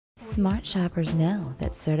Smart shoppers know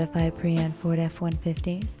that certified pre-owned Ford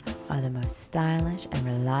F-150s are the most stylish and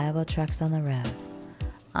reliable trucks on the road.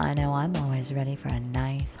 I know I'm always ready for a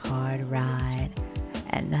nice, hard ride,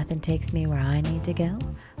 and nothing takes me where I need to go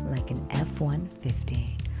like an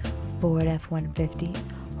F-150. Ford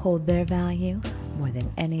F-150s hold their value more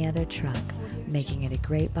than any other truck, making it a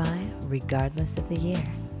great buy regardless of the year.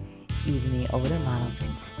 Even the older models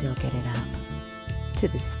can still get it up to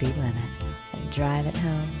the speed limit and drive it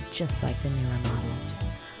home just like the newer models.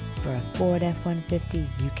 For a Ford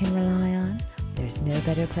F-150 you can rely on, there's no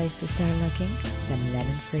better place to start looking than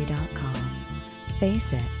LemonFree.com.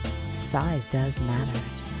 Face it, size does matter,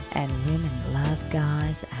 and women love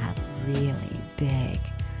guys that have really big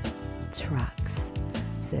trucks.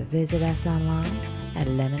 So visit us online at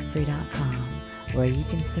LemonFree.com, where you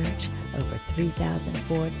can search over 3,000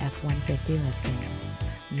 Ford F-150 listings.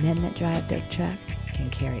 Men that drive big trucks can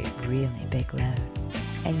carry really big loads,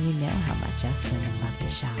 and you know how much us women love to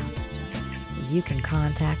shop. You can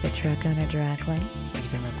contact the truck owner directly, you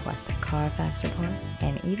can request a Carfax report,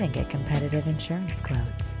 and even get competitive insurance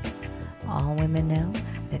quotes. All women know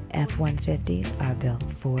that F-150s are built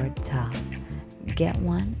Ford tough. Get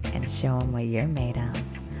one and show them what you're made of.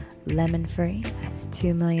 Lemon Free has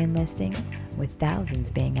 2 million listings, with thousands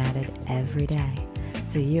being added every day,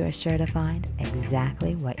 so you are sure to find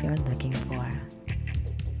exactly what you're looking for.